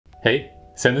Hey,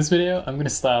 so in this video, I'm going to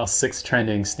style 6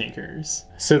 trending sneakers.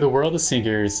 So the world of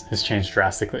sneakers has changed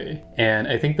drastically, and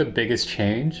I think the biggest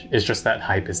change is just that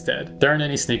hype is dead. There aren't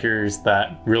any sneakers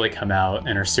that really come out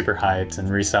and are super hyped and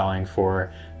reselling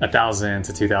for $1,000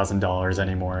 to $2,000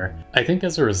 anymore. I think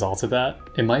as a result of that,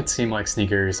 it might seem like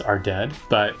sneakers are dead,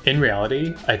 but in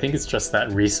reality, I think it's just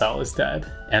that resale is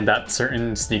dead, and that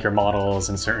certain sneaker models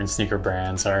and certain sneaker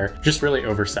brands are just really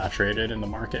oversaturated in the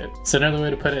market. So another way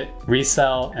to put it,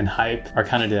 resale and hype are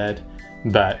kind of dead,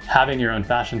 but having your own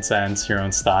fashion sense, your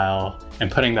own style,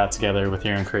 and putting that together with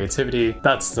your own creativity,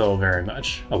 that's still very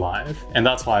much alive. And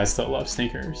that's why I still love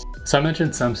sneakers. So I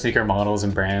mentioned some sneaker models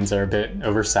and brands are a bit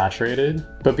oversaturated,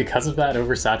 but because of that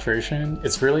oversaturation,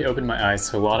 it's really opened my eyes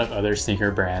to a lot of other sneaker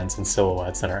brands and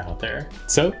silhouettes that are out there.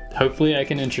 So hopefully I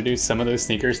can introduce some of those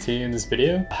sneakers to you in this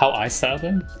video, how I style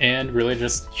them, and really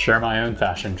just share my own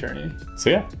fashion journey.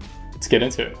 So yeah, let's get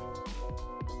into it.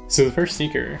 So the first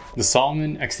sneaker, the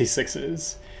Salomon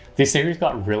XT6s. These sneakers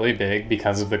got really big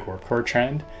because of the corkcore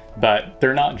trend, but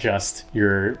they're not just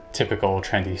your typical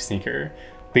trendy sneaker.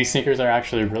 These sneakers are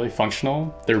actually really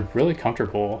functional, they're really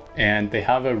comfortable, and they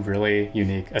have a really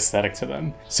unique aesthetic to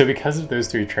them. So because of those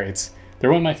 3 traits,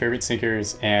 they're one of my favorite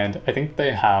sneakers, and I think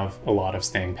they have a lot of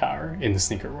staying power in the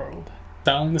sneaker world.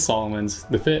 Styling the Salomons,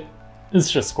 the fit is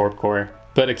just corkcore.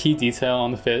 But a key detail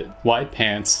on the fit, wide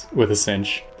pants with a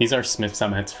cinch. These are Smith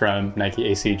Summits from Nike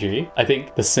ACG. I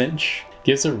think the cinch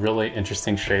gives a really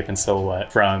interesting shape and silhouette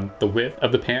from the width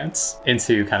of the pants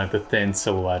into kind of the thin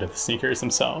silhouette of the sneakers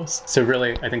themselves. So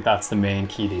really, I think that's the main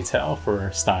key detail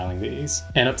for styling these.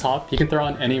 And up top, you can throw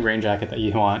on any rain jacket that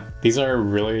you want. These are a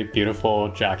really beautiful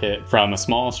jacket from a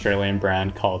small Australian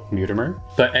brand called Mutimer,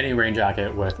 but any rain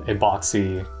jacket with a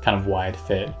boxy kind of wide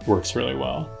fit works really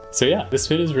well. So yeah, this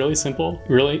fit is really simple.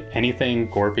 Really anything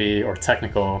gorpy or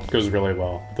technical goes really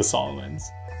well with the Salomons.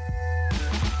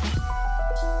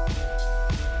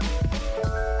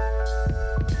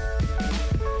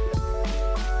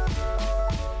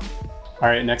 All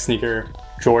right, next sneaker,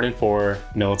 Jordan 4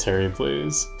 Military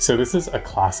Blues. So this is a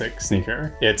classic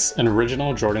sneaker. It's an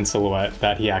original Jordan silhouette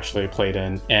that he actually played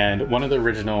in, and one of the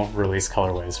original release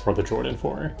colorways for the Jordan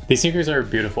 4. These sneakers are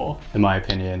beautiful, in my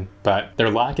opinion, but they're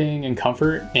lacking in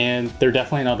comfort, and they're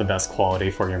definitely not the best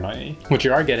quality for your money. What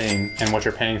you are getting and what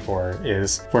you're paying for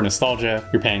is for nostalgia,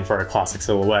 you're paying for a classic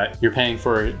silhouette, you're paying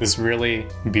for this really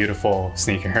beautiful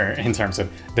sneaker in terms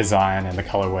of design and the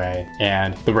colorway,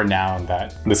 and the renown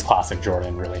that this classic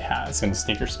Jordan really has in the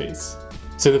sneaker space.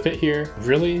 So the fit here,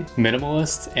 really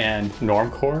minimalist and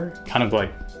normcore, kind of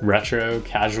like retro,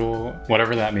 casual,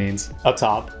 whatever that means. Up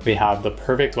top, we have the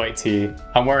perfect white tee.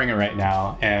 I'm wearing it right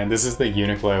now, and this is the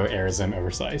Uniqlo Airism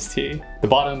oversized tee. The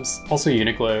bottom's also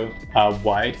Uniqlo,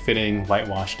 wide fitting light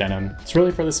wash denim. It's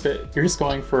really for this fit, you're just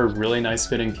going for really nice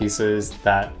fitting pieces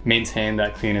that maintain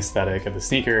that clean aesthetic of the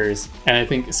sneakers. And I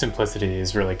think simplicity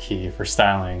is really key for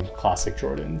styling classic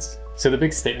Jordans. So the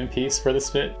big statement piece for this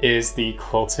fit is the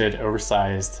quilted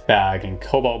oversized bag in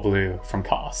cobalt blue from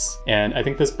COS. And I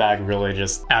think this bag really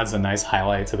just adds a nice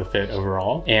highlight to the fit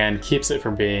overall and keeps it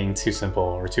from being too simple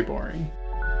or too boring.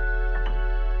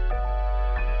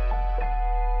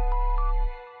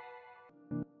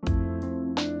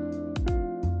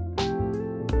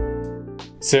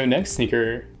 So next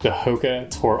sneaker, the HOKA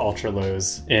Tour Ultra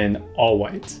Lows in all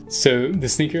white. So the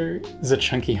sneaker is a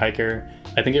chunky hiker.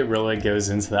 I think it really goes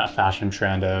into that fashion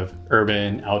trend of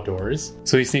urban outdoors.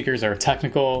 So these sneakers are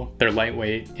technical, they're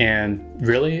lightweight, and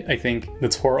really, I think the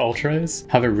Tour Ultras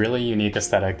have a really unique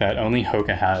aesthetic that only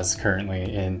HOKA has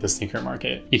currently in the sneaker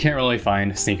market. You can't really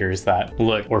find sneakers that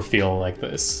look or feel like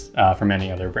this from any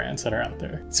other brands that are out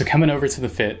there. So coming over to the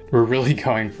fit, we're really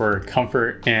going for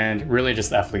comfort and really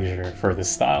just athleisure for this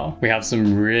style. We have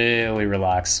some really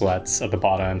relaxed sweats at the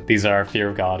bottom. These are Fear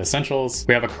of God essentials.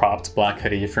 We have a cropped black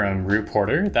hoodie from Rue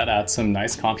Porter that adds some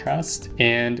nice contrast.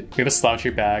 And we have a slouchy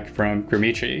bag from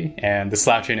Gramici, and the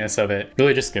slouchiness of it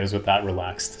really just goes with that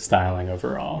relaxed styling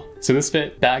overall. So this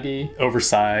fit, baggy,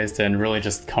 oversized, and really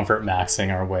just comfort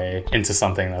maxing our way into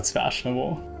something that's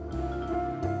fashionable.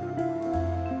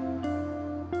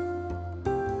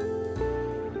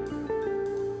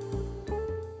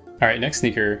 All right, next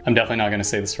sneaker, I'm definitely not gonna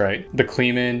say this right, the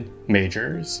Klemans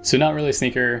Majors. So not really a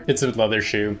sneaker, it's a leather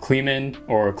shoe. Klemans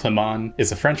or Klemans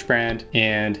is a French brand,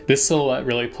 and this silhouette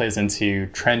really plays into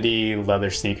trendy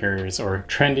leather sneakers or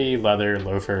trendy leather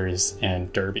loafers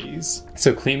and derbies.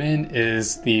 So Klemans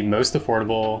is the most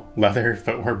affordable leather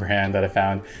footwear brand that I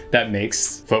found that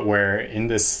makes footwear in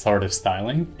this sort of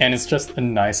styling, and it's just a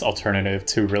nice alternative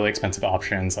to really expensive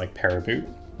options like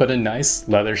Paraboot. but a nice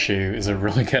leather shoe is a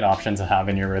really good option to have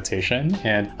in your rotation.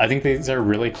 And I think these are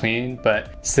really clean,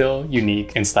 but still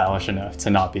unique and stylish enough to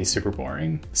not be super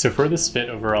boring. So for this fit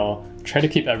overall, try to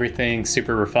keep everything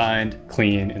super refined,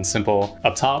 clean, and simple.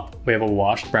 Up top, we have a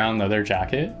washed brown leather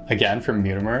jacket, again from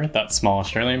Mutimer, that small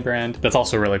Australian brand that's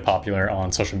also really popular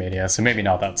on social media, so maybe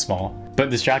not that small. But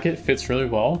this jacket fits really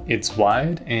well. It's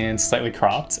wide and slightly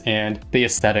cropped, and the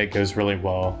aesthetic goes really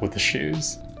well with the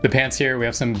shoes. The pants here, we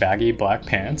have some baggy black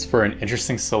pants for an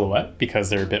interesting silhouette because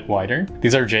they're a bit wider.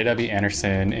 These are JW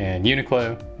Anderson and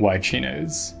Uniqlo wide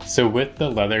chinos. So with the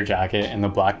leather jacket and the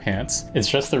black pants, it's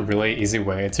just a really easy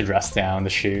way to dress down the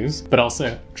shoes, but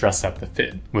also dress up the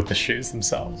fit with the shoes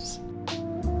themselves.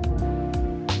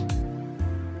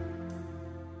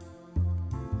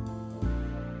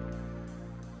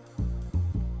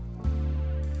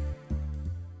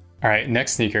 All right,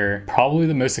 next sneaker, probably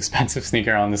the most expensive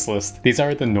sneaker on this list. These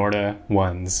are the Norda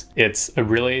ones. It's a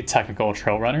really technical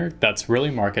trail runner that's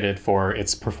really marketed for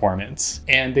its performance.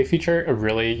 And they feature a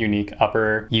really unique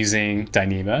upper using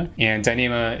Dyneema. And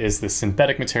Dyneema is the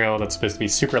synthetic material that's supposed to be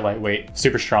super lightweight,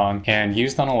 super strong, and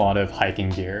used on a lot of hiking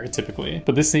gear typically.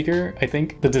 But this sneaker, I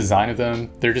think the design of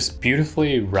them, they're just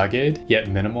beautifully rugged, yet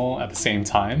minimal at the same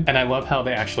time. And I love how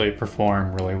they actually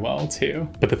perform really well too.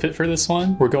 But the fit for this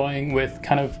one, we're going with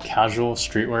kind of casual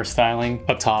streetwear styling.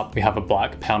 Up top, we have a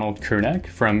black paneled crew neck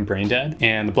from Braindead,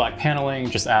 and the black paneling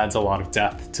just adds a lot of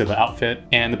depth to the outfit.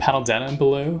 And the panel denim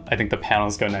below, I think the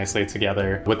panels go nicely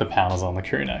together with the panels on the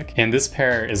crew neck. And this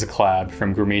pair is a collab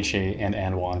from Gurmichi and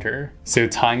Ann Wander. So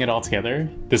tying it all together,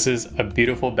 this is a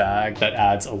beautiful bag that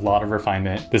adds a lot of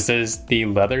refinement. This is the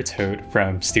leather tote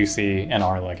from Stussy and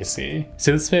Our Legacy.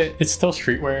 So this fit, it's still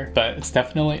streetwear, but it's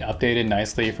definitely updated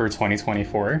nicely for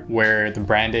 2024, where the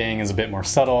branding is a bit more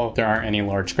subtle. There aren't any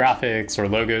large graphics or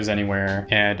logos anywhere,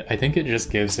 and I think it just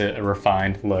gives it a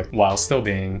refined look while still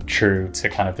being true to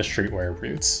kind of the streetwear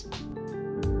roots.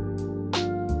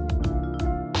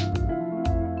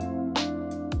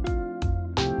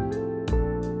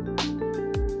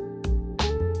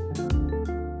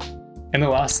 And the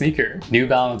last sneaker, New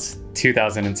Balance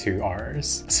 2002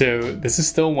 Rs. So this is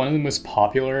still one of the most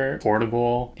popular,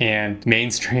 affordable, and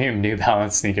mainstream New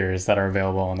Balance sneakers that are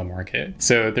available on the market.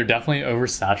 So they're definitely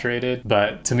oversaturated,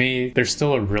 but to me, they're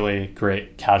still a really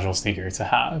great casual sneaker to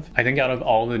have. I think out of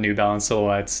all the New Balance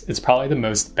silhouettes, it's probably the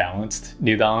most balanced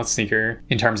New Balance sneaker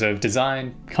in terms of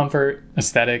design, comfort,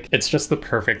 aesthetic. It's just the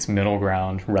perfect middle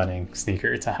ground running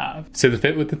sneaker to have. So the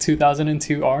fit with the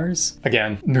 2002 Rs,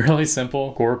 again, really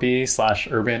simple,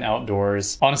 Gorpy/urban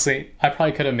outdoors. Honestly, I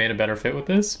probably could have made a better fit with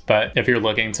this, but if you're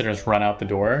looking to just run out the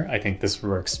door, I think this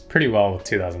works pretty well with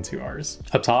 2002 Rs.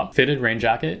 Up top, fitted rain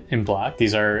jacket in black.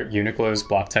 These are Uniqlo's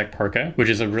Block Tech Parka, which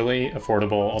is a really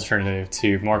affordable alternative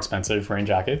to more expensive rain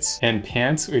jackets. And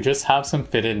pants, we just have some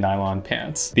fitted nylon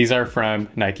pants. These are from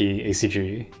Nike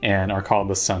ACG and are called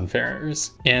the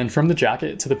Sunfarers. And from the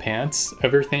jacket to the pants,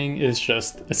 everything is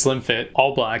just a slim fit.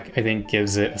 All black, I think,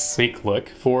 gives it a sleek look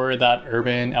for that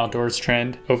urban outdoors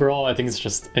trend. Overall, I think it's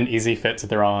just an easy fit to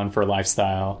throw on for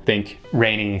lifestyle. Think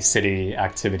rainy city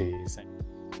activities.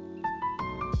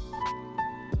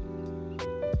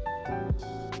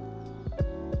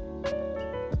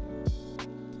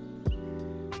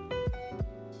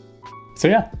 So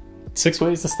yeah, 6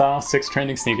 ways to style 6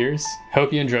 trending sneakers.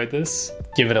 Hope you enjoyed this.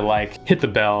 Give it a like, hit the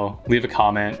bell, leave a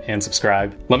comment, and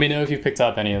subscribe. Let me know if you picked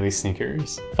up any of these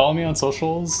sneakers. Follow me on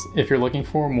socials if you're looking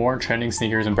for more trending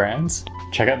sneakers and brands.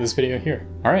 Check out this video here.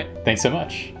 All right, thanks so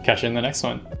much. Catch you in the next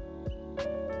one.